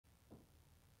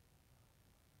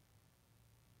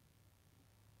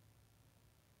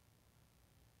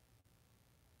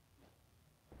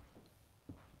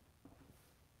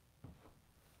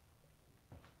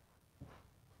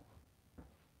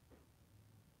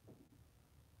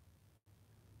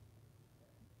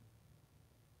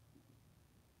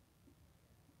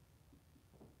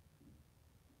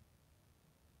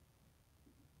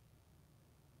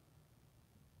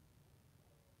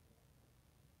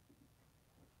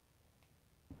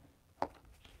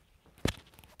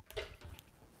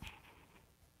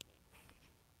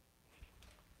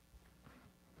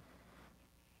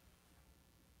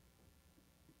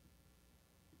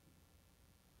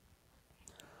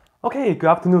Okay, good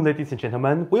afternoon, ladies and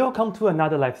gentlemen. Welcome to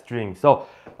another live stream. So,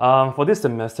 for this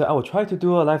semester, I will try to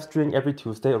do a live stream every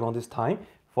Tuesday around this time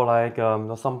for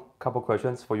some couple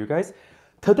questions for you guys.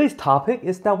 Today's topic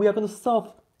is that we are going to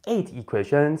solve 8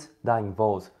 equations that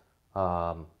involves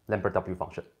Lambert W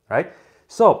function, right?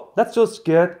 So let's just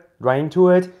get right into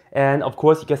it. And of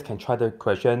course, you guys can try the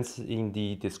questions in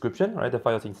the description, right? The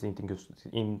files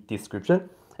in description.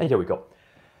 And here we go.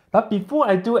 But before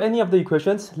I do any of the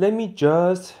equations, let me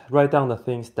just write down the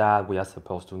things that we are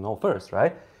supposed to know first,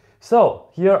 right? So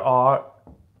here are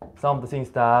some of the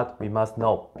things that we must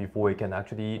know before we can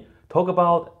actually talk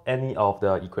about any of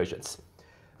the equations.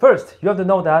 First, you have to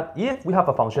know that if we have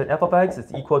a function f of x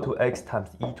is equal to x times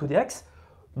e to the x,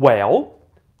 well,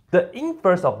 the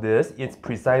inverse of this is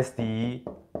precisely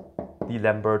the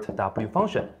Lambert W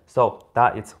function. So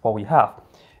that is what we have.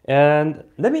 And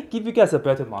let me give you guys a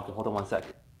better marker. Hold on one sec.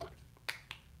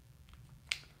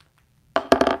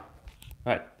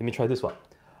 All right, let me try this one.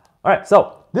 All right,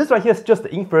 so this right here is just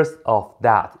the inverse of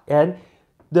that. And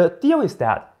the deal is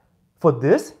that for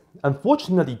this,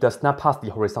 unfortunately, does not pass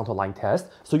the horizontal line test.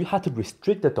 So you have to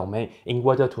restrict the domain in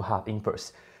order to have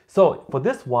inverse. So for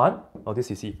this one, oh,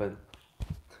 this is even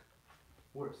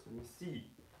worse. Let me see.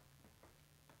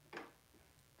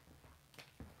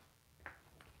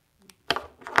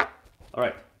 All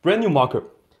right, brand new marker.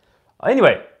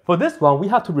 Anyway, for this one, we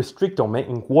have to restrict domain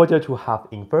in order to have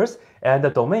inverse. And the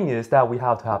domain is that we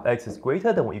have to have x is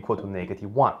greater than or equal to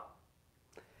 -1.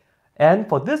 And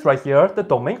for this right here, the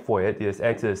domain for it is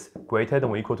x is greater than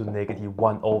or equal to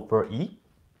 -1 over e.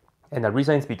 And the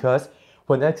reason is because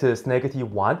when x is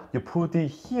 -1, you put it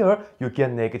here, you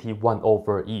get -1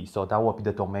 over e. So that will be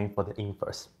the domain for the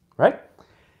inverse, right?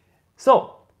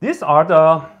 So these are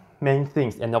the main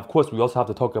things. And of course, we also have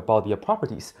to talk about the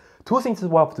properties. 2 things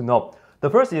we have to know. The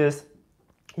first is,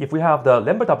 if we have the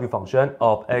Lambert W function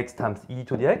of x times e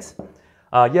to the x,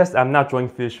 yes, I'm not drawing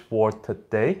fish for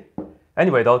today.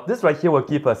 Anyway, though, this right here will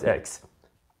give us x.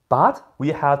 But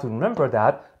we have to remember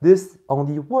that this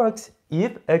only works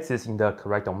if x is in the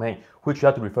correct domain, which you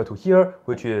have to refer to here,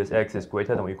 which is x is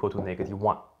greater than or equal to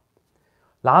 -1.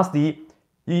 Lastly,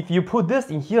 if you put this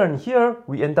in here and here,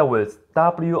 we end up with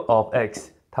w of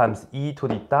x times e to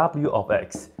the w of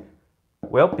x.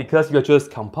 Well, because you're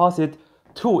just composite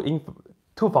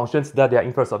two functions that they are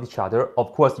inverse of each other,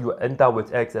 of course you end up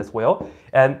with x as well.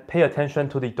 And pay attention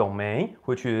to the domain,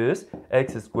 which is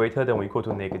x is greater than or equal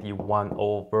to -1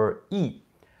 over e.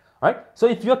 All right, so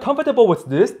if you're comfortable with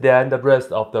this, then the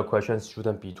rest of the questions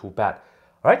shouldn't be too bad.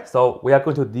 All right, so we are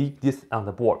going to leave this on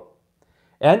the board.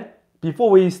 And before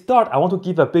we start, I want to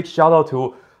give a big shout out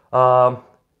to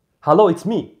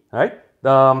HelloItsMe. All right,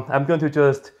 I'm going to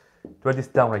just write this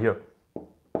down right here.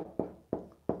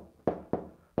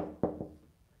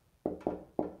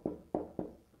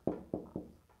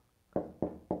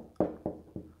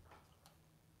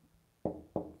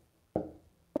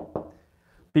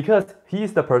 Because he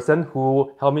is the person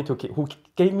who helped me who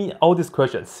gave me all these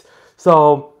questions.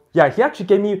 So yeah, he actually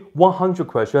gave me 100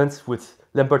 questions with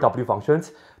Lambert W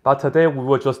functions, but today we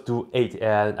will just do 8,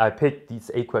 and I picked these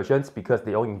 8 questions because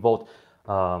they all involve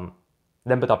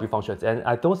Lambert W functions, and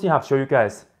I don't think I've shown you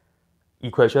guys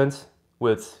equations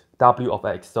with W of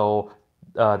x, so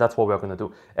that's what we're going to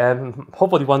do. And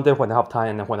hopefully one day when I have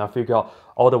time and when I figure out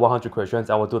all the 100 questions,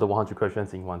 I will do the 100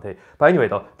 questions in one day. But anyway,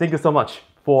 though, thank you so much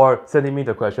for sending me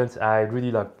the questions. I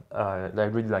really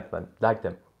like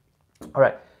them. All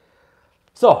right,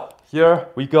 so here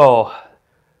we go.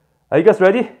 Are you guys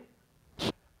ready?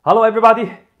 Hello, everybody.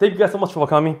 Thank you guys so much for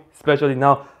coming, especially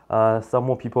now. Some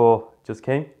more people just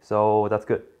came, so that's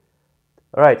good.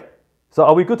 All right, so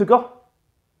are we good to go?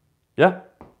 Yeah?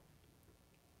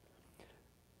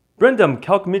 Brandon,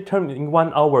 calc midterm in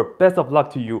 1 hour. Best of luck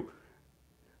to you.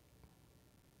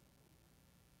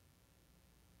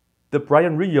 The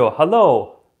Brian Rio,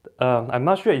 hello. I'm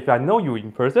not sure if I know you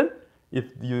in person.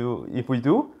 If we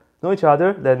do know each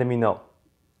other, then let me know.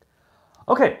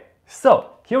 Okay, so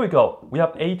here we go. We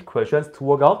have 8 questions to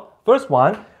work out. First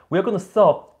one, we are going to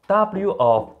solve w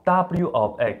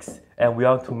of x, and we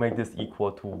have to make this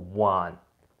equal to 1.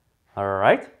 All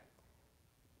right.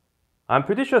 I'm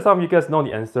pretty sure some of you guys know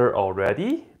the answer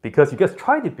already because you guys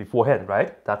tried it beforehand,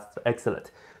 right? That's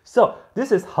excellent. So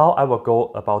this is how I will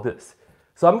go about this.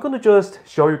 So I'm going to just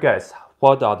show you guys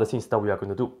what are the things that we are going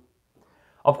to do.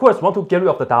 Of course, we want to get rid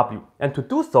of the w, and to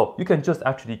do so, you can just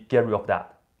actually get rid of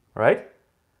that, right?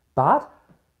 But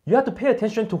you have to pay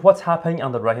attention to what's happening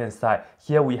on the right-hand side.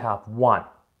 Here we have 1.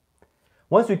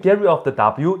 Once you get rid of the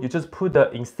w, you just put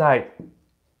the inside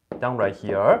down right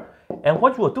here. And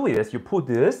what you will do is you put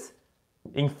this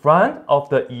in front of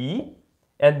the e,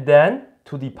 and then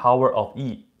to the power of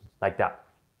e, like that.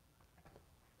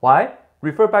 Why?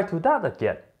 Refer back to that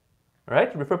again,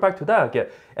 right? Refer back to that again.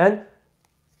 And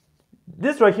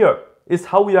this right here is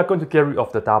how we are going to get rid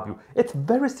of the w. It's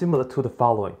very similar to the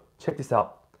following. Check this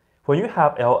out. When you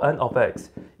have ln of x,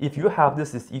 if you have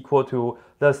this is equal to,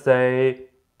 let's say,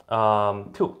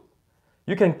 2,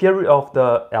 you can get rid of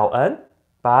the ln,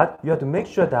 but you have to make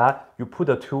sure that you put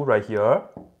the 2 right here.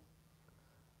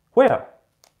 Where?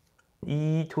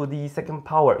 E to the second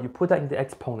power. You put that in the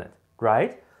exponent,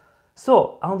 right?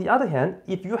 So, on the other hand,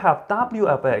 if you have w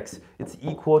of x, it's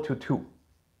equal to 2.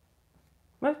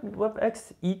 Right? We have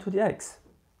x e to the x.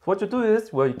 So what you do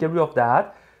is, well, you get rid of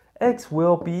that. X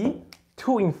will be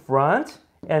 2 in front,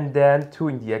 and then 2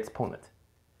 in the exponent.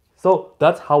 So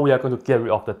that's how we are going to get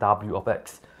rid of the w of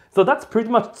x. So that's pretty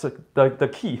much the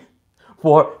key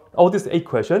for all these 8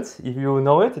 questions. If you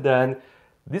know it, then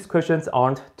these questions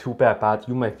aren't too bad, but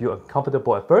you might feel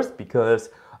uncomfortable at first because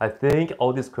I think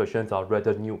all these questions are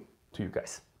rather new to you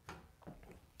guys.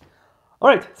 All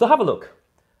right, so have a look.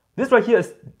 This right here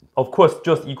is, of course,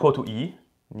 just equal to e.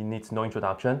 It needs no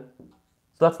introduction.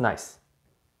 So that's nice.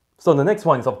 So the next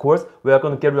one is, of course, we are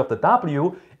going to get rid of the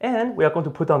w, and we are going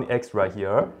to put down the x right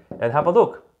here, and have a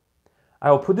look. I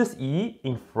will put this e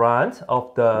in front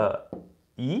of the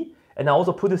e, and I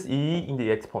also put this e in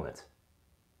the exponent.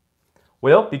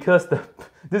 Well, because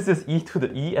this is e to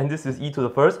the e, and this is e to the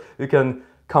first, you can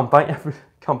combine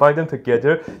them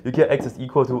together. You get x is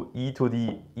equal to e to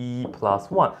the e plus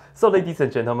 1. So ladies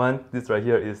and gentlemen, this right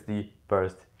here is the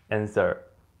first answer.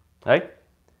 Right?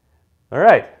 All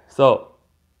right, so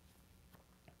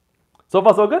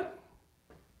far so good?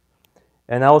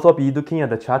 And I'll also be looking at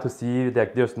the chat to see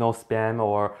that there's no spam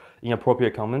or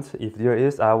inappropriate comments. If there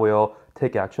is, I will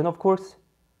take action, of course.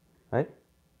 Right?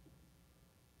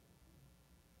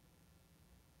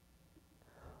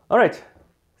 All right,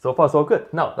 so far so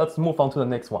good. Now let's move on to the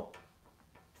next one.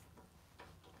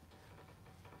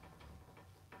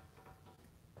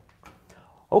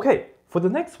 Okay, for the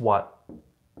next one,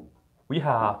 we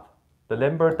have the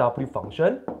Lambert W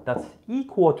function that's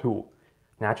equal to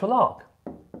natural log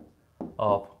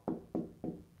of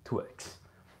 2x.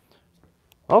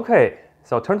 Okay,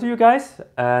 so I'll turn to you guys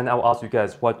and I'll ask you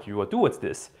guys what you will do with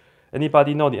this.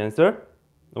 Anybody know the answer?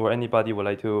 Or anybody would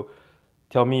like to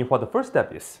tell me what the first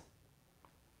step is?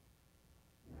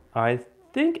 I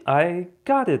think I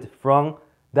got it from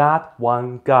that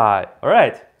one guy. All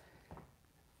right.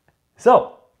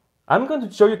 So I'm going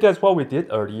to show you guys what we did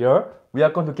earlier. We are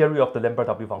going to get rid of the Lambert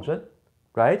W function,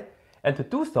 right? And to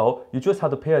do so, you just have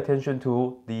to pay attention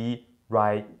to the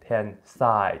right-hand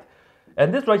side.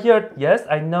 And this right here, yes,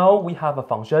 I know we have a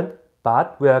function,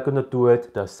 but we are going to do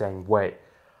it the same way.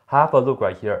 Have a look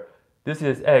right here. This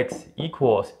is x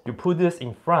equals, you put this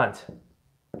in front,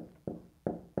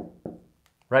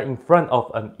 right in front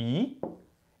of an e,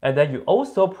 and then you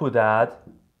also put that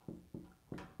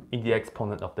in the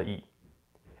exponent of the e.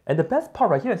 And the best part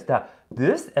right here is that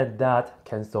this and that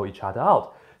cancel each other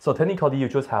out. So technically you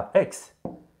just have x.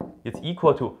 It's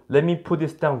equal to, let me put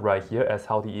this down right here as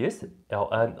how it is,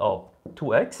 ln of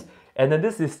 2x. And then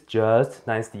this is just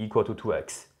nicely equal to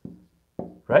 2x.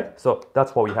 Right? So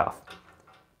that's what we have.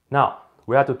 Now,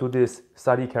 we have to do this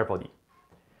slightly carefully.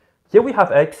 Here we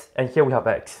have x and here we have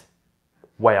x.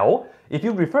 Well, if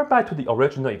you refer back to the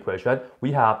original equation,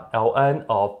 we have ln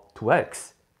of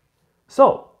 2x.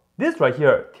 So this right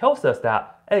here tells us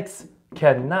that x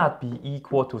cannot be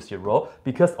equal to 0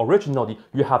 because originally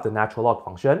you have the natural log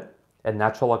function and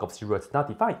natural log of 0 is not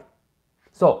defined.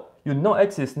 So you know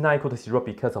x is not equal to 0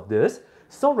 because of this.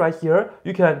 So right here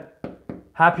you can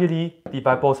happily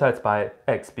divide both sides by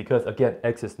x because again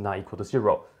x is not equal to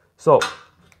 0. So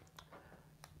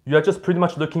you are just pretty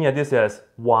much looking at this as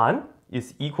 1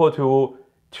 is equal to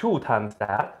 2 times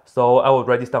that. So I will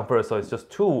write this down first. So it's just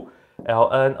 2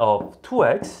 ln of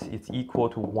 2x is equal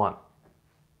to 1.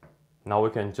 Now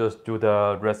we can just do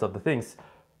the rest of the things.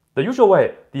 The usual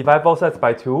way, divide both sides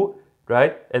by 2,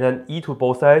 right? And then e to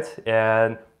both sides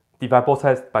and divide both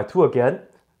sides by 2 again.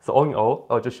 So all in all,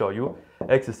 I'll just show you.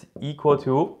 X is equal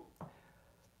to,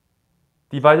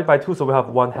 divided by 2, so we have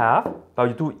 1/2. But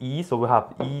you do e, so we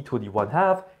have e to the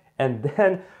 1/2. And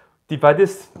then divide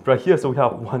this right here, so we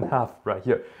have 1/2 right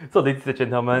here. So ladies and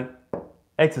gentlemen,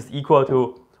 x is equal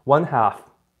to 1/2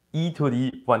 e to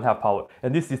the 1/2 power.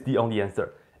 And this is the only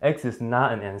answer. X is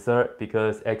not an answer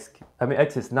because x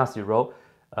is not 0,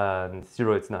 and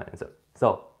 0 is not an answer.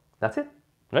 So that's it,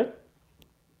 right?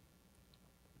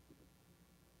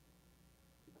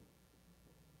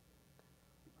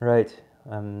 Right,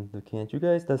 I'm looking at you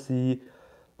guys. Let's see.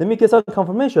 Let me get some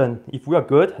confirmation. If we are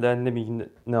good, then let me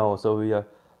know. So we are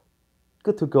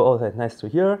good to go. Okay, nice to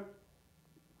hear.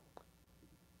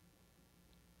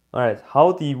 All right,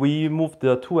 how did we move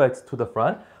the 2x to the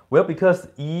front? Well, because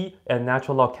e and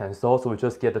natural log cancel, so we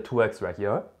just get the 2x right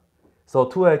here. So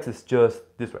 2x is just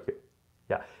this right here.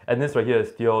 Yeah, and this right here is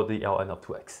still the ln of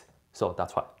 2x. So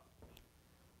that's why.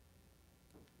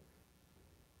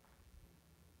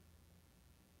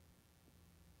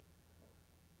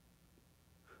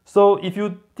 So if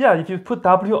you put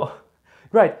w,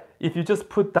 right, if you just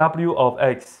put w of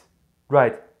x,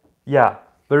 right, yeah,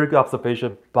 very good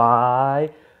observation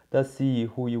by, let's see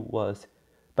who it was,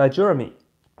 by Jeremy.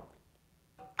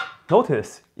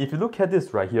 Notice, if you look at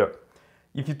this right here,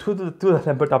 if you do the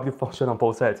Lambert W function on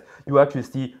both sides, you actually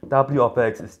see w of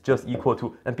x is just equal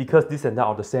to, and because this and that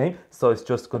are the same, so it's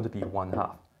just going to be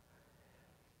 1/2.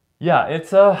 Yeah,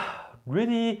 it's a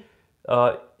really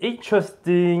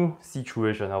interesting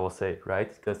situation, I will say,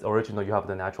 right? Because originally you have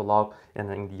the natural log, and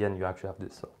then in the end you actually have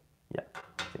this. So yeah,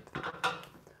 same thing.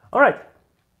 All right.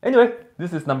 Anyway,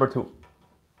 this is number 2.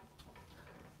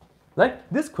 Like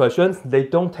these questions, they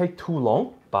don't take too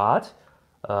long, but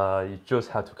you just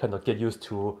have to kind of get used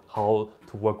to how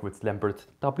to work with Lambert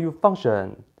W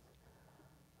function.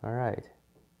 All right.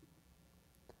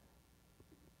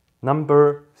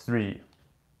 Number 3.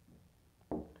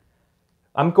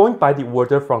 I'm going by the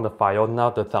order from the file,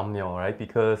 not the thumbnail, right?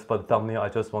 Because for the thumbnail, I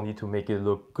just wanted to make it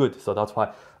look good. So that's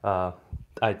why I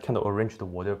kind of arranged the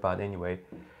order. But anyway,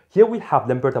 here we have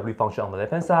Lambert W function on the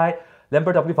left-hand side,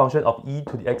 Lambert W function of e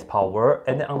to the x power.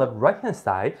 And then on the right-hand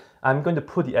side, I'm going to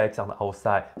put the x on the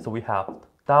outside. So we have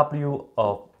w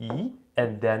of e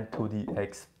and then to the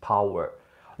x power.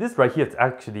 This right here is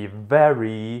actually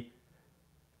very,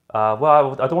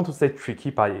 well, I don't want to say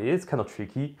tricky, but it is kind of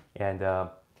tricky. And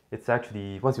it's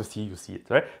actually, once you see it,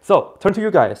 right? So, turn to you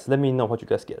guys. Let me know what you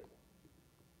guys get.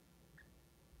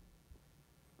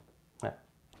 Yeah.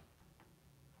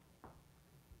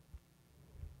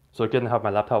 So again, I have my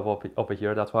laptop over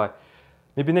here. That's why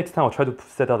maybe next time I'll try to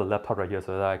set out the laptop right here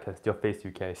so that I can still face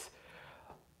you guys.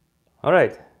 All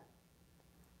right.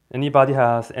 Anybody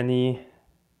has any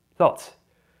thoughts?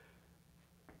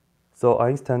 So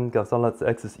Einstein got let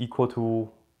x is equal to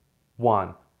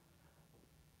 1.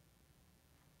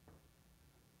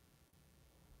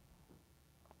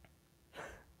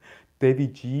 Baby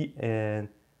G and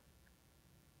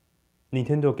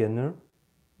Nintendo Gamer.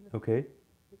 Okay.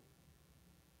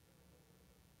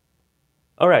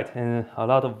 All right, and a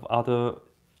lot of other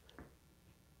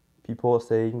people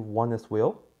saying 1 as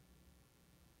well.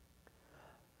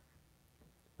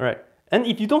 All right, and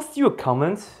if you don't see your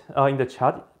comments in the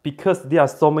chat, because there are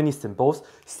so many symbols,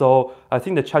 so I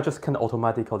think the chat just kind of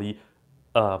automatically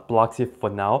blocks it for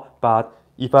now. But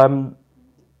if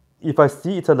I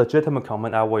see it's a legitimate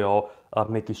comment, I will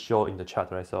make it show in the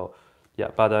chat, right? So yeah,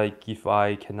 but if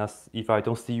I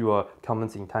don't see your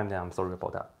comments in time, then I'm sorry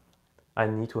about that. I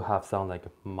need to have some like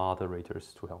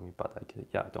moderators to help me, but I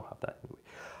don't have that anyway.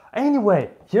 Anyway,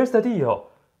 here's the deal.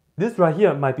 This right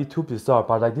here might be too bizarre,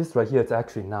 but like this right here is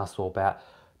actually not so bad.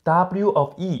 W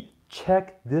of e,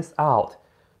 check this out.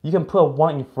 You can put a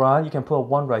 1 in front, you can put a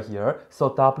 1 right here.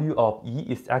 So W of e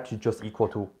is actually just equal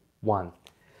to 1.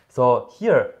 So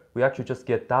here, we actually just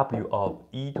get w of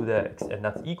e to the x, and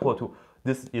that's equal to,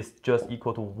 this is just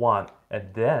equal to 1,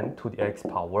 and then to the x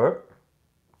power.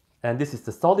 And this is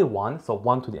the solid one, so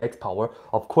 1 to the x power.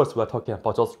 Of course, we are talking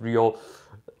about just real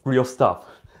stuff.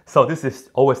 So this is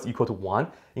always equal to 1.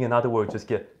 In other words, just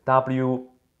get w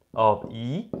of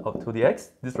e to the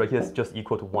x. This right here is just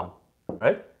equal to 1,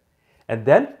 right? And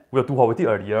then we'll do what we did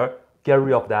earlier, get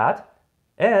rid of that,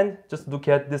 and just look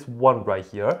at this 1 right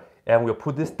here, and we'll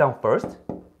put this down first.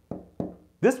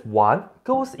 This 1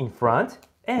 goes in front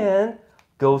and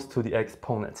goes to the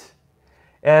exponent.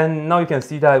 And now you can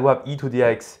see that we have e to the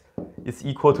x is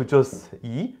equal to just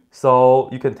e. So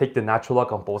you can take the natural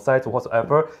log on both sides or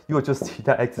whatsoever. You will just see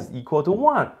that x is equal to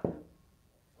 1.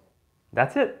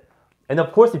 That's it. And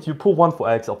of course, if you put 1 for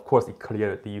x, of course, it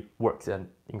clearly works. And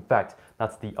in fact,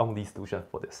 that's the only solution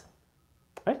for this.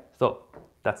 Right? So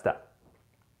that's that.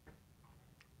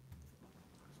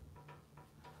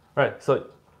 All right, so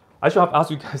I should have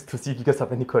asked you guys to see if you guys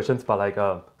have any questions, but like,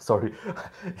 sorry,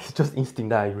 it's just instinct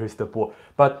that I raised the board,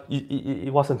 but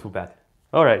it wasn't too bad.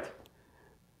 All right.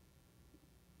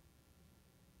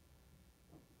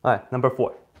 All right, number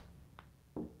 4.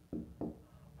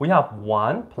 We have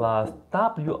 1 plus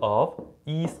w of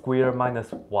e squared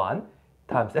minus 1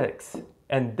 times x,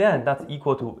 and then that's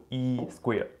equal to e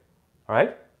squared, all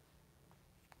right?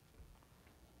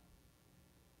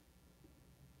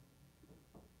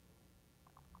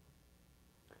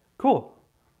 Cool.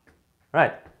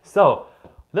 Right, so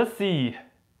let's see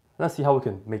Let's see how we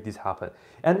can make this happen.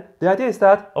 And the idea is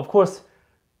that, of course,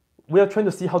 we are trying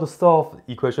to see how to solve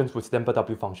equations with Lambert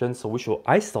W function, so we should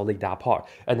isolate that part,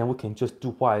 and then we can just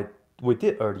do what we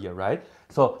did earlier, right?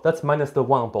 So that's minus the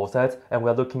 1 on both sides, and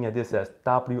we're looking at this as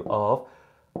W of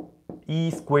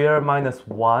e squared minus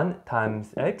 1 times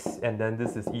x, and then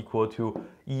this is equal to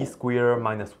e squared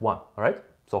minus 1, all right?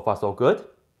 So far, so good.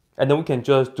 And then we can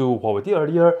just do what we did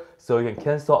earlier, so you can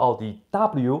cancel out the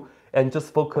W and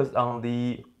just focus on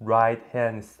the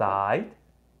right-hand side.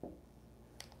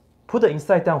 Put the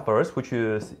inside down first, which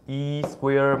is e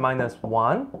squared minus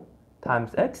 1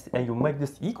 times x, and you make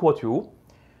this equal to,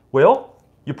 well,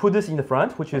 you put this in the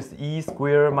front, which is e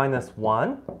squared minus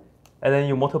 1, and then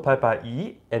you multiply by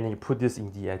e, and then you put this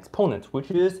in the exponent,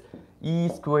 which is e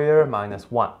squared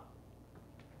minus 1.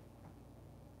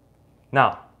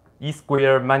 Now, e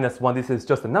squared minus 1, this is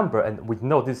just a number, and we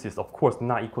know this is, of course,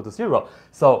 not equal to 0.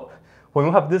 So when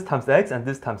we have this times x and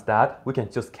this times that, we can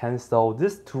just cancel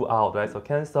these two out, right? So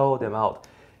cancel them out.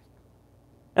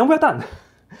 And we're done.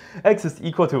 X is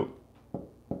equal to,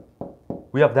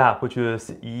 we have that, which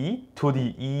is e to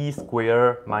the e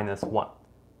squared minus 1.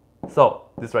 So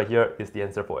this right here is the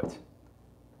answer for it.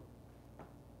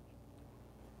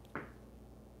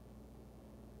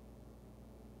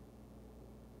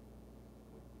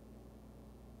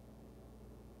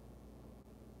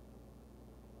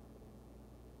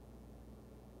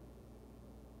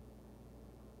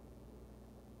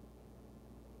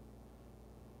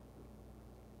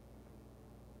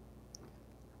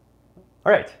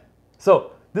 All right,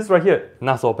 so this right here,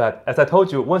 not so bad. As I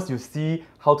told you, once you see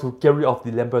how to get rid of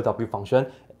the Lambert W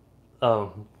function,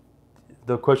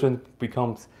 the question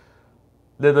becomes,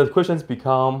 the questions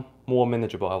become more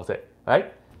manageable, I would say,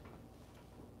 right?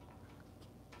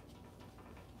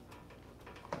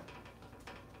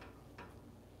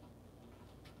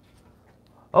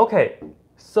 Okay,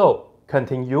 so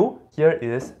continue. Here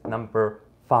is number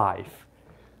 5.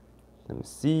 Let me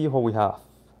see what we have.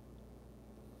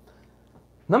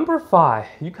 Number 5,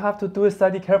 you have to do it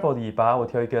slightly carefully, but I will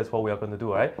tell you guys what we are going to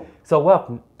do, right? So we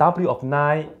have w of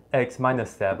 9x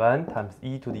minus 7 times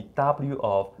e to the w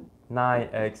of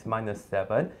 9x minus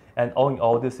 7, and all in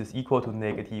all, this is equal to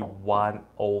negative 1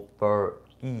 over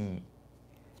e.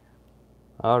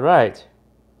 All right.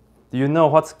 Do you know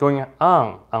what's going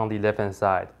on the left-hand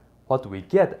side? What do we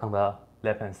get on the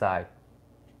left-hand side?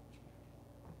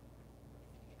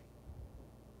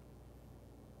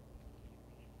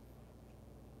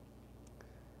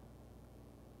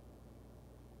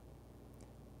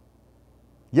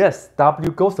 Yes,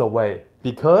 w goes away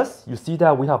because you see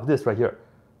that we have this right here.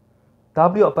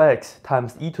 W of x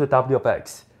times e to the w of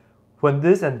x. When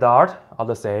this and that are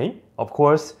the same, of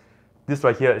course, this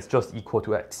right here is just equal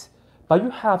to x. But you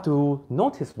have to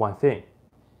notice one thing.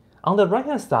 On the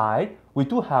right-hand side, we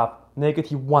do have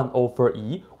negative 1 over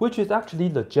e, which is actually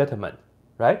legitimate,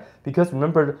 right? Because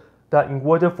remember that in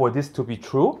order for this to be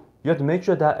true, you have to make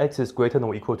sure that x is greater than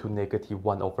or equal to negative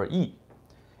 1 over e.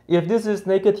 If this is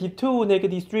negative 2,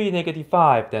 negative 3, negative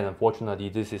 5, then unfortunately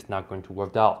this is not going to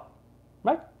work out,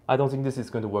 right? I don't think this is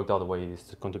going to work out the way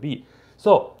it's going to be.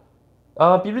 So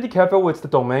be really careful with the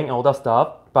domain and all that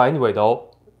stuff. But anyway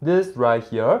though, this right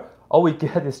here, all we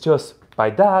get is just, by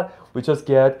that, we just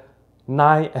get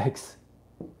 9x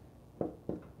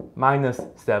minus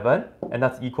 7, and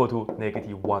that's equal to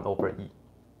negative 1 over e.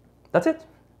 That's it,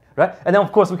 right? And then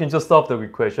of course we can just solve the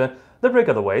equation the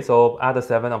regular way. So add the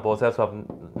 7 on both sides, so have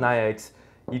 9x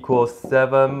equals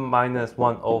 7 minus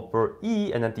 1 over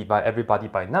e, and then divide everybody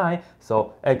by 9.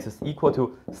 So x is equal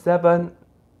to 7.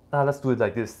 Let's do it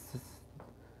like this.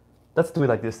 Let's do it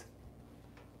like this.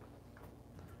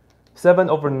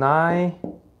 7 over 9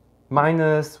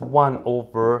 minus 1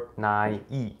 over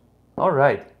 9e. All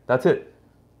right, that's it.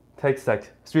 Takes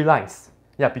like 3 lines.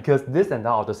 Yeah, because this and that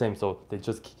are the same, so they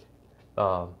just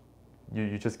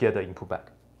you just get the input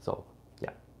back. So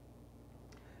yeah.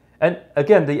 And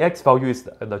again, the x value is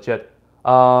legit.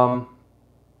 Yeah,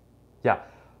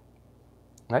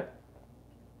 right?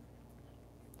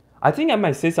 I think I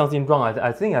might say something wrong.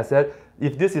 I think I said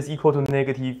if this is equal to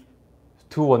negative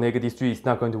 2 or negative 3, it's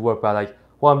not going to work. But like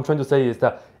what I'm trying to say is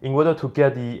that in order to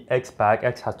get the x back,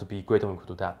 x has to be greater or equal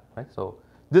to that, right? So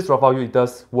this raw value, it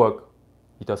does work.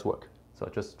 It does work. So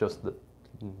just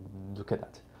look at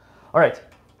that. All right.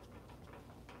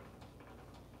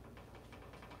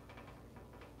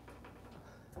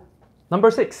 Number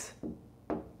 6.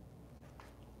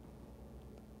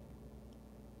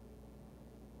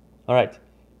 All right.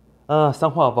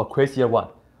 Somewhat of a crazier one.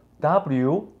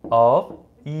 W of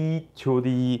e to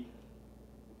the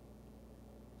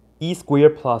e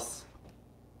squared plus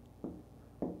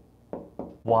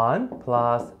 1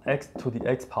 plus x to the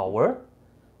x power.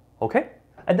 Okay?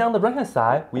 And then on the right hand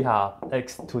side, we have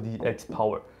x to the x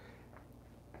power.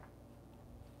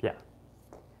 Yeah.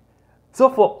 So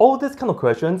for all these kind of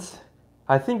questions,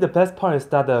 I think the best part is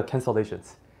that the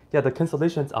cancellations. Yeah, the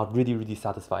cancellations are really, really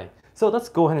satisfying. So let's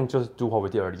go ahead and just do what we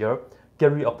did earlier.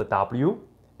 Get rid of the w.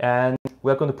 And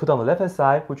we're going to put on the left hand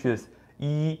side, which is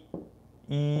e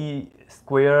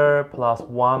squared plus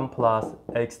 1 plus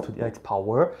x to the x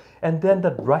power. And then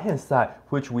the right hand side,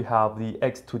 which we have the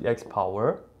x to the x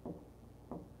power.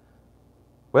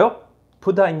 Well,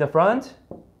 put that in the front,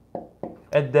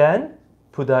 and then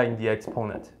put that in the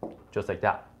exponent, just like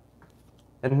that.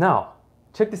 And now,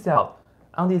 check this out.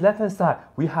 On the left hand side,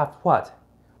 we have what?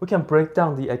 We can break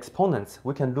down the exponents.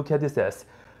 We can look at this as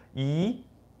e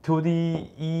to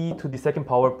the second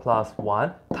power plus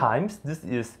 1 times, this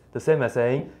is the same as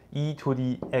saying e to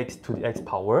the x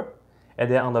power.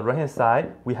 And then on the right hand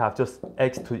side, we have just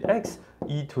x to the x,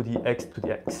 e to the x to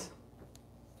the x.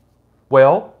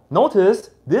 Well,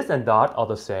 notice this and that are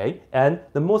the same, and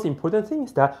the most important thing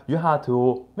is that you have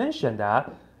to mention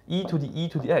that e to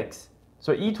the x.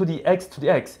 So e to the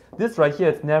x, this right here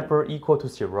is never equal to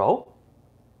 0.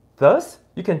 Thus,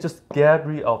 you can just get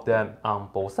rid of them on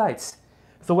both sides.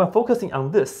 So we're focusing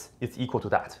on this, it's equal to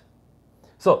that.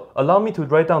 So allow me to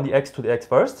write down the x to the x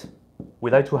first.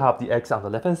 We like to have the x on the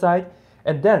left hand side,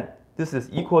 and then this is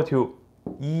equal to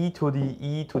e to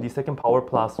the second power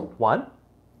plus 1.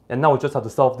 And now we just have to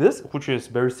solve this, which is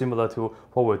very similar to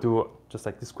what we'll do just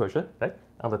like this question, right,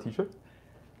 on the teacher.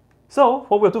 So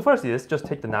what we'll do first is just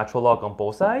take the natural log on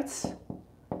both sides.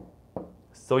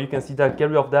 So you can see that, get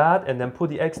rid of that, and then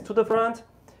put the x to the front.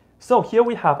 So here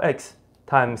we have x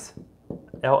times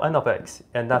ln of x,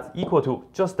 and that's equal to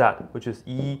just that, which is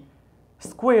e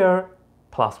squared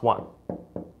plus 1,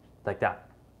 like that.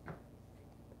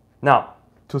 Now,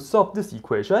 to solve this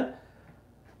equation,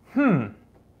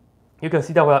 you can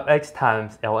see that we have x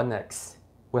times ln x.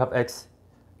 We have x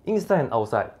inside and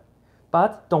outside.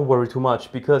 But don't worry too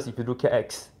much, because if you look at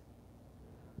x,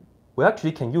 we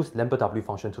actually can use Lambert W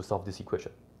function to solve this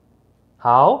equation.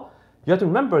 How? You have to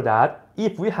remember that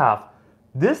if we have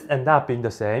this and that being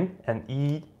the same, and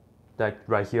e like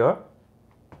right here,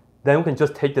 then we can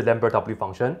just take the Lambert W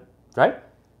function, right?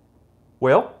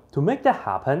 Well, to make that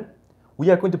happen, we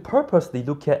are going to purposely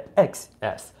look at x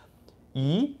as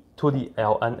e to the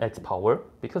ln x power,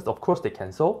 because of course they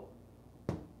cancel,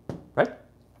 right?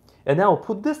 And now I'll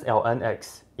put this ln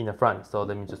x in the front, so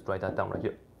let me just write that down right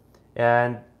here.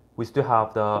 And we still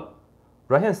have the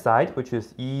right hand side, which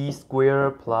is e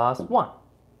squared plus 1.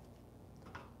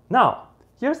 Now,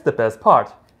 here's the best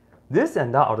part. This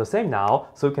and that are the same now,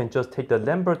 so you can just take the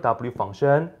Lambert W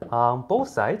function on both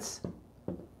sides.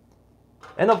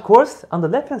 And of course, on the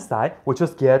left hand side, we'll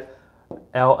just get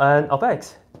ln of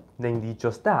x, namely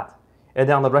just that. And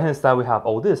then on the right hand side, we have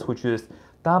all this, which is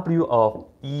w of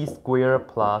e squared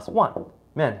plus 1.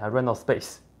 Man, I ran out of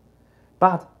space.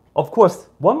 But of course,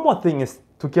 one more thing is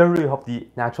to get rid of the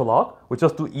natural log. We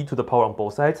just do e to the power on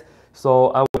both sides. So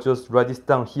I will just write this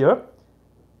down here.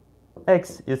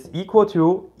 X is equal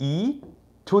to e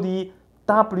to the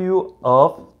w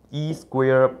of e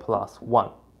squared plus 1.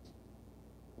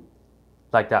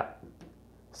 Like that.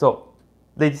 So,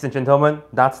 ladies and gentlemen,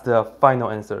 that's the final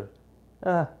answer.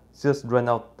 Just run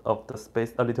out of the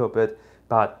space a little bit,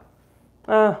 but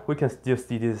we can still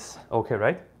see this okay,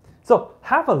 right? So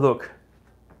have a look.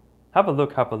 Have a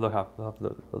look.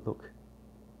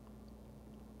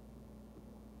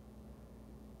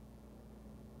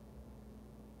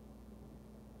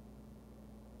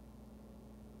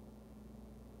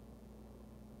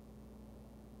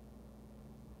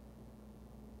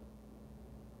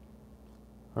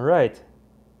 All right.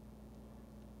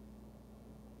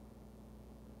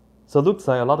 So it looks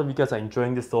like a lot of you guys are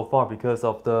enjoying this so far because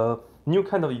of the new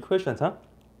kind of equations, huh?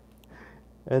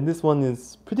 And this one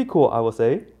is pretty cool, I would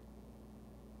say.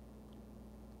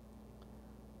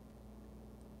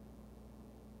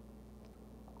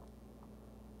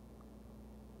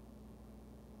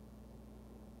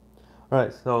 All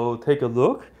right, so take a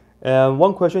look. And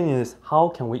one question is, how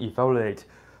can we evaluate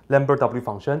Lambert W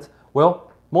functions?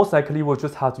 Well, most likely we'll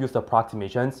just have to use the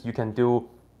approximations. You can do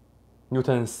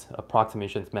Newton's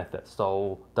approximations method.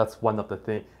 So that's one of the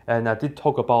things. And I did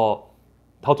talk about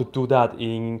how to do that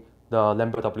in the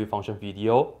Lambert W function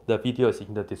video. The video is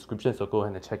in the description, so go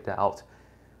ahead and check that out.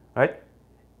 Right?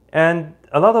 And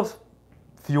a lot of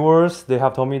viewers, they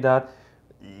have told me that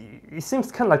it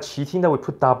seems kind of like cheating that we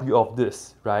put W of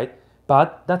this, right?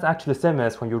 But that's actually the same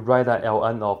as when you write that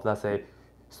ln of, let's say,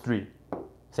 3.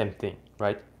 Same thing,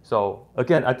 right? So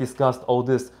again, I discussed all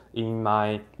this in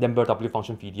my Lambert W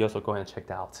function video, so go ahead and check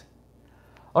that out.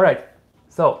 All right,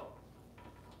 so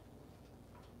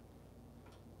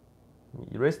let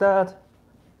me erase that.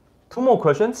 2 more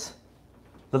questions.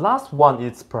 The last one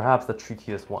is perhaps the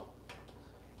trickiest one.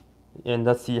 And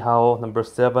let's see how number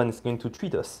 7 is going to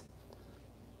treat us.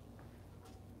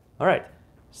 All right,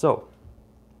 so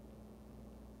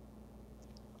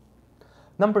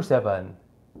number 7.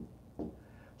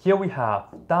 Here we have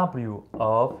w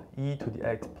of e to the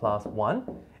x plus 1,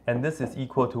 and this is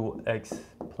equal to x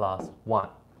plus 1.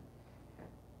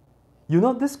 You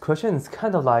know, this question is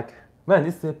kind of like, man,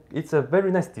 it's a very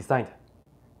nice designed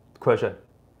question.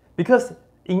 Because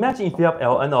imagine if you have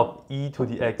ln of e to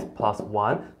the x plus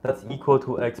 1, that's equal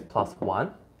to x plus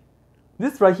 1.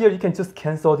 This right here, you can just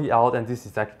cancel it out, and this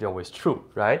is actually always true,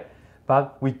 right?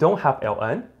 But we don't have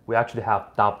ln, we actually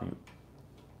have w.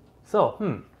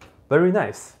 So, very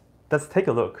nice. Let's take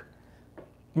a look.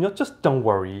 You know, just don't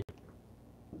worry.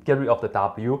 Get rid of the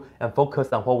w and focus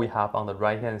on what we have on the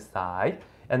right-hand side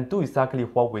and do exactly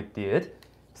what we did.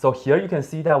 So here you can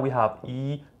see that we have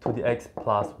e to the x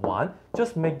plus 1.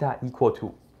 Just make that equal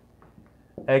to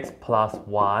x plus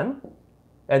 1.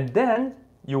 And then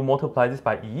you multiply this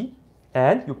by e,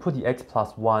 and you put the x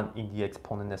plus 1 in the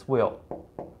exponent as well,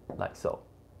 like so.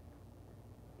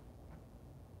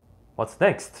 What's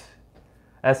next?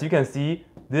 As you can see,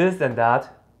 this and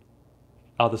that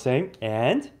are the same,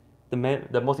 and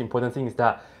the most important thing is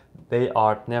that they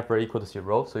are never equal to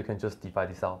 0, so you can just divide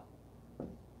this out.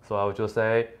 So I would just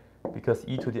say, because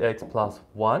e to the x plus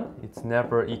 1, it's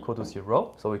never equal to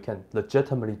 0, so we can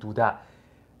legitimately do that.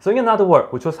 So in another word,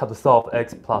 we just have to solve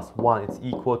x plus 1 is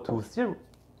equal to 0.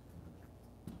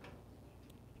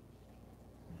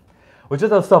 We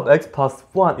just have to solve x plus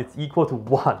 1 is equal to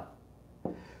 1.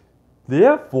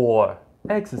 Therefore,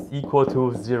 x is equal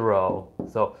to 0.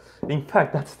 So in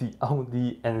fact, that's the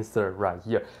only answer right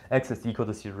here. X is equal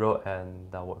to 0,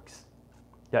 and that works.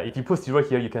 Yeah, if you put 0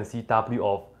 here, you can see w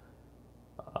of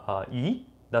e,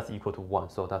 that's equal to 1.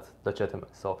 So that's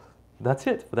legitimate. So that's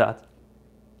it for that.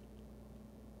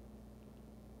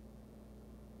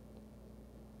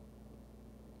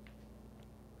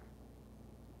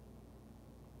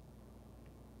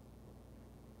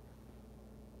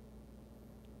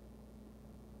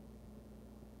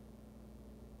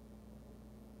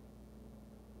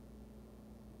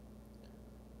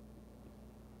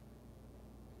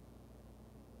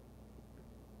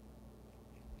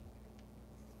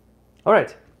 All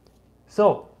right,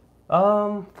 so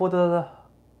for the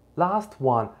last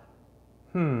one,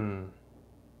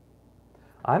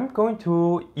 I'm going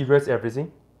to erase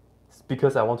everything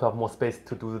because I want to have more space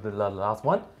to do the last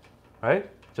one, right?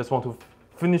 Just want to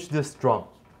finish this strong,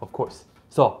 of course.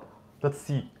 So let's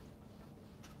see.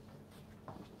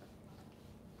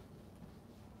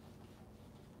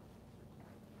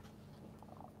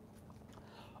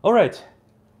 All right,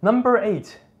 number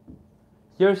 8.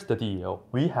 Here's the deal.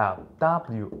 We have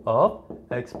w of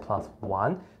x plus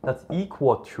 1 that's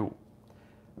equal to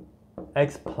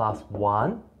x plus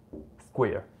 1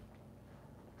 squared.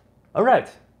 All right,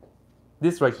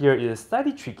 this right here is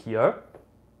slightly trickier.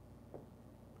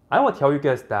 I will tell you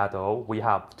guys that though, we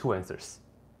have 2 answers.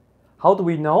 How do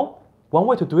we know? One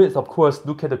way to do it is, of course,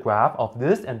 look at the graph of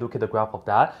this and look at the graph of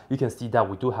that. You can see that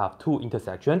we do have 2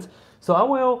 intersections. So I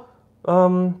will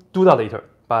do that later,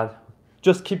 but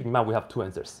just keep in mind we have 2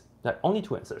 answers, like only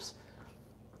 2 answers.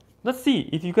 Let's see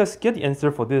if you guys get the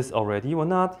answer for this already or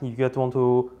not. You guys want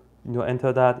to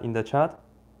enter that in the chat.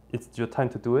 It's your time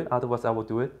to do it, otherwise I will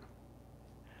do it.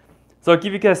 So I'll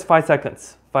give you guys 5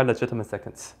 seconds, 5 legitimate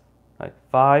seconds. Right,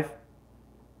 5,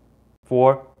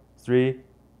 4, 3,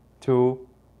 2,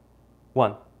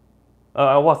 1.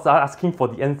 I was asking for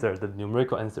the answer, the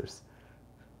numerical answers.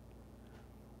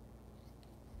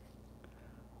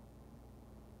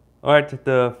 All right,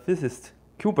 the physicist,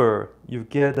 Kuber, you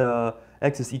get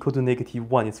x is equal to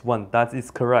 -1, it's 1. That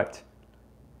is correct.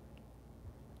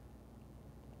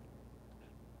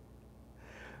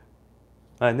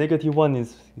 -1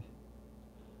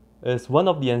 is one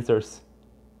of the answers.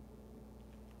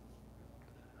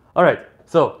 All right,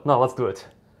 so now let's do it.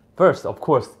 First, of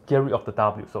course, get rid of the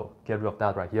w, so get rid of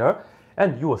that right here.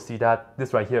 And you will see that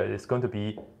this right here is going to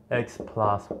be x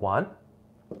plus 1.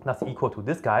 That's equal to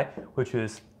this guy, which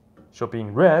is should be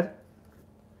in red.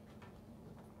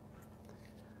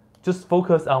 Just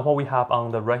focus on what we have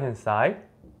on the right-hand side,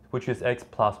 which is x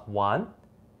plus 1.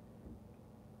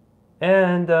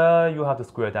 And you have to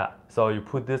square that. So you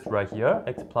put this right here,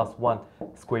 x plus 1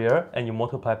 square, and you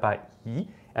multiply by e,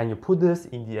 and you put this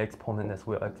in the exponent as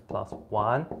well, x plus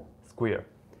 1 square.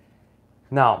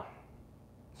 Now,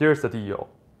 here's the deal.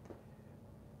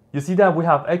 you see that we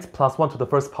have x plus 1 to the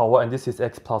first power, and this is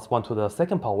x plus 1 to the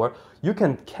second power. You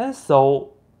can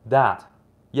cancel that,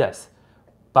 yes,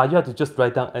 but you have to just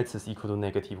write down x is equal to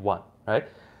 -1, right?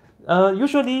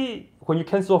 Usually, when you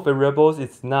cancel variables,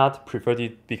 it's not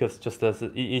preferred because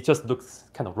it just looks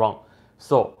kind of wrong.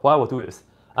 So what I will do is,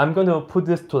 I'm going to put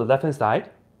this to the left-hand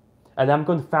side, and I'm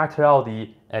going to factor out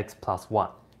the x plus 1.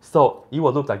 So it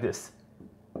will look like this.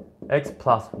 X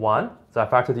plus 1, so I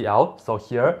factored it out. So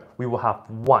here we will have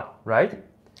 1, right?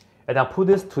 And I'll put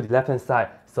this to the left-hand side.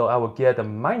 So I will get a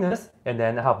minus, and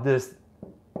then I have this,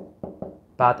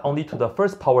 but only to the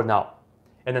first power now.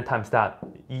 And then times that,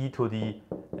 e to the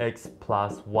x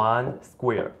plus 1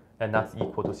 squared, and that's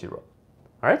equal to 0.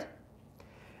 All right?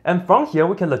 And from here,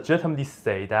 we can legitimately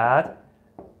say that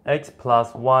x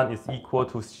plus 1 is equal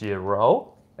to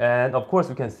 0. And of course,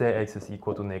 we can say x is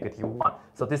equal to -1.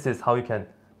 So this is how you can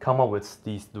come up with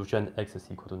the solution x is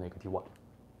equal to -1.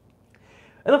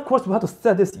 And of course, we have to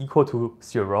set this equal to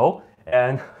 0.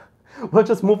 And we'll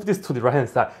just move this to the right-hand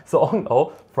side. So all in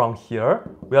all, from here,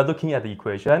 we are looking at the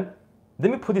equation.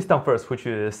 Let me put this down first, which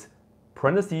is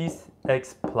parentheses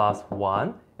x plus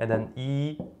 1, and then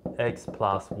e x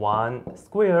plus 1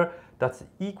 squared, that's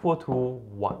equal to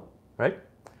 1, right?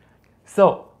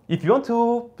 So if you want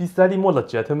to be slightly more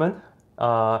legitimate,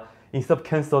 instead of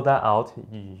cancel that out,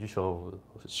 you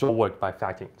should work by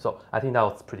factoring. So I think that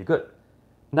was pretty good.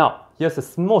 Now, here's a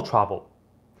small trouble.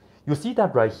 You see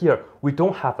that right here, we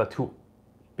don't have a 2.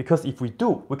 Because if we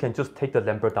do, we can just take the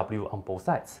Lambert W on both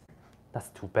sides. That's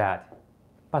too bad.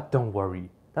 But don't worry,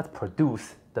 let's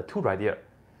produce the 2 right there.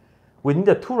 We need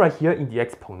the 2 right here in the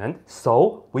exponent,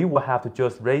 so we will have to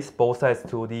just raise both sides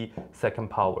to the second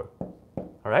power.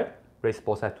 All right? Raise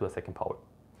both sides to the second power.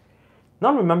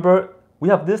 Now remember, we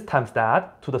have this times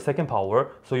that to the second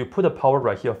power, so you put the power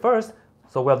right here first.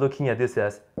 So we're looking at this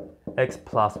as x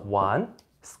plus 1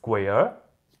 squared.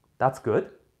 That's good.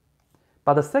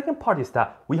 But the second part is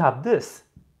that we have this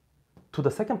to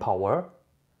the second power,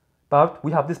 but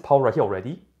we have this power right here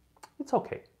already. It's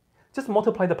okay. Just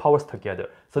multiply the powers together.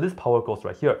 So this power goes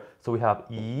right here. So we have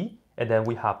e, and then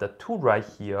we have the 2 right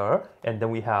here, and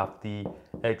then we have the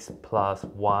x plus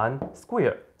 1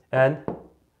 squared. And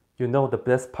you know the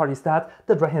best part is that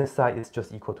the right-hand side is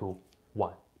just equal to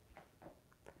 1.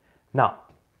 Now,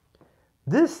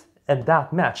 this and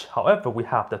that match, however, we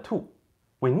have the 2.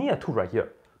 We need a 2 right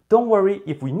here. Don't worry,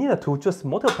 if we need a 2, just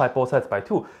multiply both sides by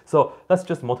 2. So let's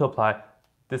just multiply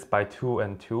this by 2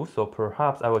 and 2. So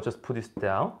perhaps I will just put this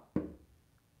down.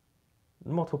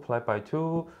 Multiply by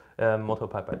 2 and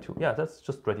multiply by 2. Yeah, let's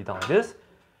just write it down like this.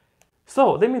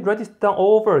 So let me write this down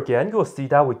over again. You'll see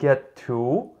that we get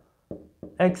 2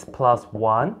 x plus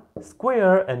 1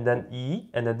 squared, and then e,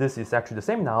 and then this is actually the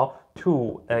same now,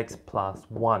 2x plus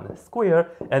 1 squared,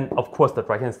 and of course the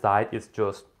right hand side is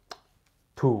just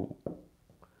 2.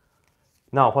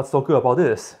 Now what's so good about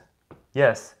this?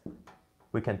 Yes,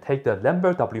 we can take the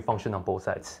Lambert W function on both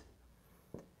sides.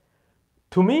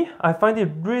 To me, I find it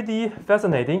really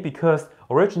fascinating because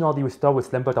originally we start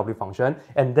with Lambert W function,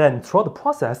 and then throughout the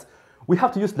process, we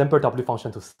have to use Lambert W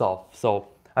function to solve. So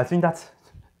I think that's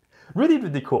really,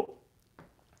 really cool.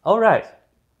 All right,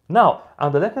 now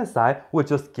on the left-hand side, we'll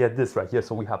just get this right here.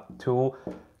 So we have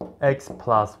 2x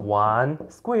plus 1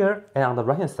 squared, and on the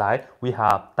right-hand side, we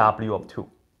have w of 2.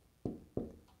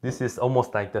 This is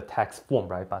almost like the text form,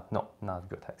 right? But no, not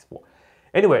the text form.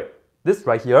 Anyway, this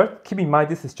right here, keep in mind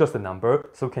this is just a number,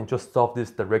 so we can just solve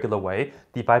this the regular way.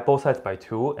 Divide both sides by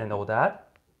 2 and all that.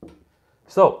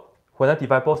 So when I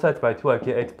divide both sides by 2, I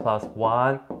get x plus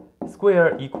 1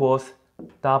 squared equals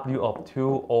w of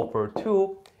 2 over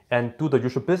 2, and do the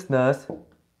usual business.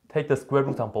 Take the square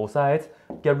root on both sides,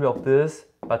 get rid of this,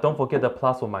 but don't forget the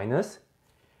plus or minus.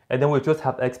 And then we'll just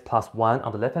have x plus 1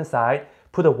 on the left hand side,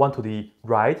 put a 1 to the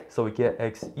right, so we get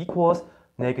x equals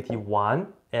 -1,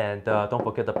 and don't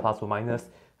forget the plus or minus,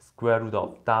 square root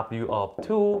of w of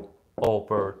 2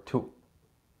 over 2.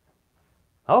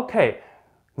 Okay,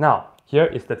 now here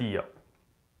is the deal.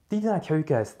 Didn't I tell you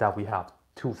guys that we have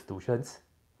 2 solutions?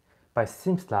 But it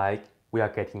seems like we are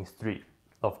getting 3.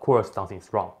 Of course,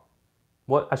 something's wrong.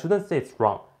 Well, I shouldn't say it's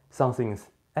wrong. Something's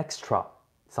extra,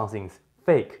 something's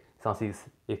fake, something's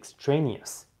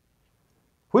extraneous.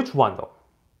 Which one though?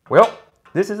 Well,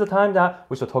 this is the time that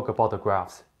we should talk about the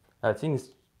graphs. I think it's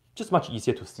just much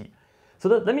easier to see. So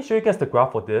let me show you guys the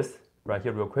graph for this right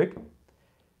here real quick.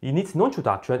 It needs no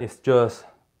introduction. It's just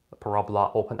a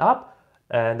parabola open up,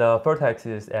 and the vertex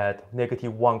is at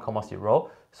 -1, 0.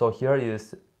 So here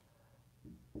is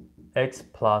x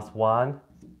plus 1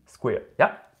 squared,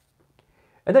 yeah?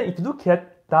 And then if you look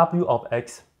at w of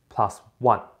x plus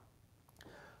 1,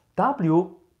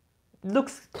 w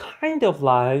looks kind of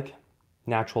like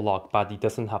natural log, but it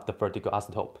doesn't have the vertical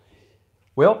asymptote.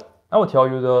 Well, I will tell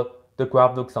you the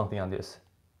graph looks something like this.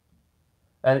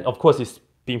 And of course, it's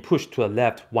being pushed to the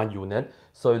left 1 unit.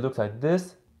 So it looks like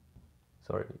this.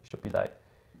 Sorry, it should be like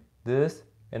this,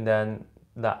 and then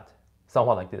that,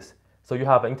 somewhat like this. So you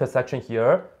have an intersection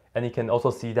here, and you can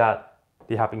also see that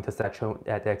they have intersection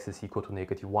at x is equal to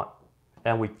 -1.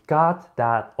 And we got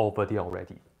that over there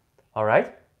already. All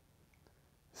right?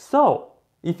 So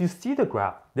if you see the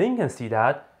graph, then you can see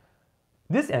that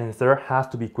this answer has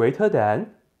to be greater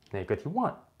than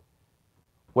 -1.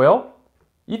 Well,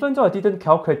 even though I didn't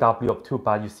calculate W of 2,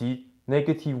 but you see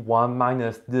 -1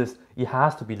 minus this, it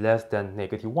has to be less than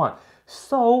 -1.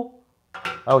 So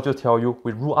I will just tell you,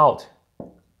 we rule out.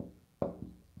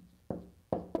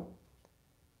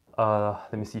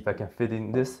 Let me see if I can fit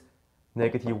in this.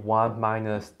 -1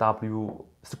 minus W,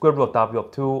 square root of W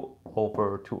of 2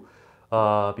 over 2.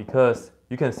 Because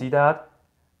you can see that,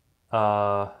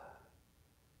 well,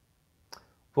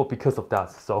 because of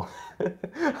that, so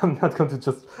I'm not going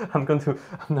to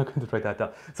write that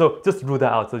down. So just rule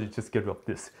that out, so you just get rid of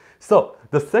this. So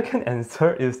the second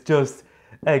answer is just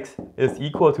x is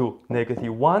equal to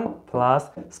 -1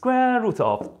 plus square root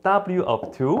of W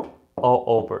of 2 all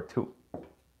over 2.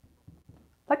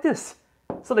 Like this.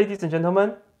 So ladies and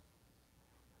gentlemen,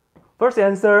 first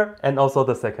answer and also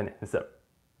the second answer.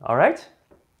 All right?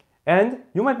 And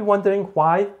you might be wondering,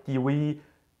 why do we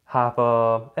have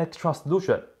an extra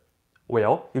solution?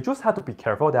 Well, you just have to be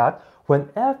careful that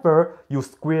whenever you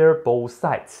square both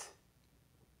sides,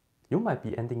 you might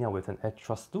be ending up with an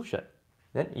extra solution.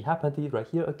 Then it happened right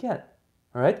here again.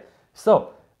 All right?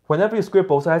 So whenever you square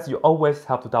both sides, you always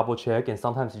have to double check, and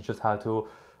sometimes you just have to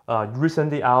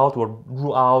reason it out or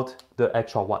rule out the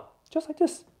extra one, just like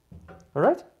this. All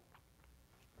right?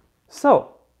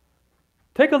 So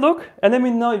take a look and let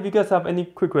me know if you guys have any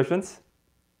quick questions.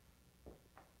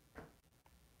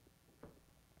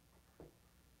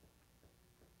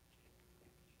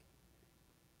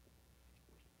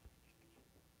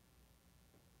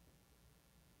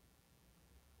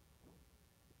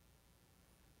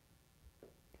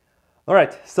 All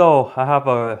right, so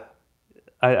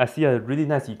I see a really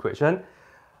nice equation.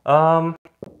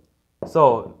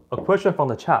 So a question from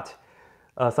the chat.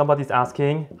 Somebody's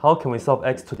asking, how can we solve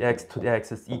x to the x to the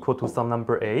x is equal to some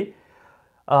number a?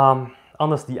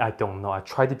 Honestly, I don't know. I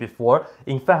tried it before.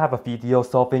 In fact, I have a video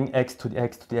solving x to the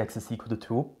x to the x is equal to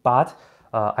 2, but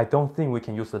I don't think we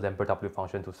can use the Lambert W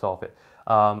function to solve it.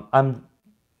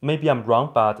 Maybe I'm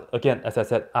wrong, but again, as I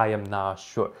said, I am not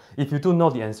sure. If you do know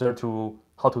the answer to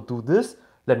how to do this,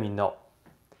 let me know.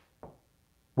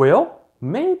 Well,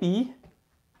 maybe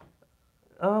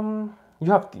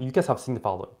you guys have seen the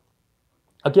following.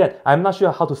 Again, I'm not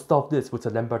sure how to solve this with the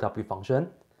Lambert W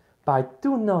function, but I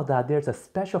do know that there's a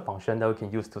special function that we can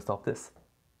use to solve this.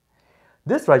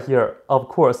 This right here, of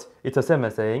course, it's the same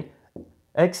as saying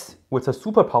x with a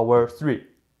superpower 3,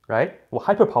 right? Well,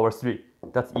 hyperpower 3,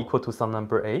 that's equal to some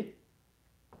number a.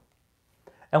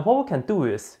 And what we can do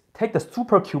is take the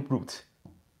supercube root.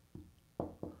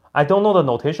 I don't know the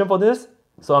notation for this,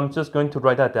 so I'm just going to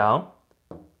write that down.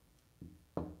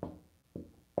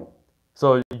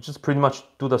 So you just pretty much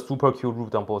do the supercube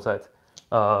root on both sides.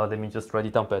 Let me just write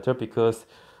it down better because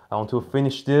I want to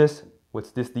finish this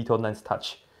with this little nice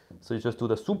touch. So you just do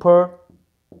the super.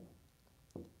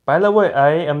 By the way,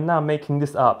 I am not making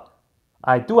this up.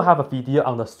 I do have a video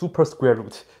on the super square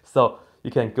root, so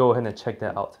you can go ahead and check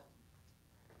that out.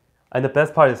 And the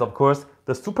best part is, of course,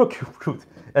 the supercube root,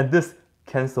 and this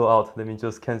cancel out. Let me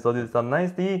just cancel this out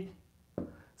nicely.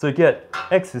 So you get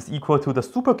x is equal to the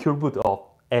supercube root of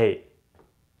a.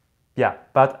 Yeah,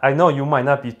 but I know you might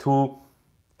not be too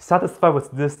satisfied with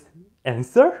this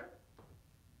answer,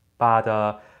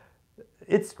 but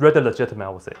it's rather legitimate, I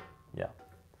would say. Yeah.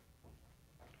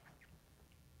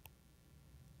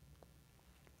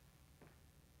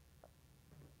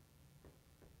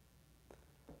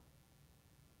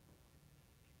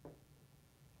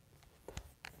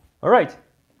 All right,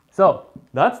 so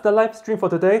that's the live stream for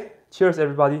today. Cheers,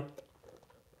 everybody.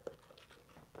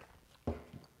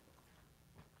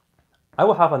 I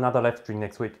will have another live stream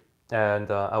next week, and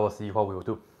I will see what we will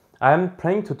do. I'm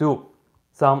planning to do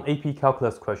some AP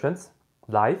calculus questions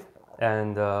live,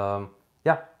 and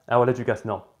yeah, I will let you guys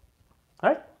know. All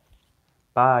right,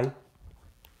 bye.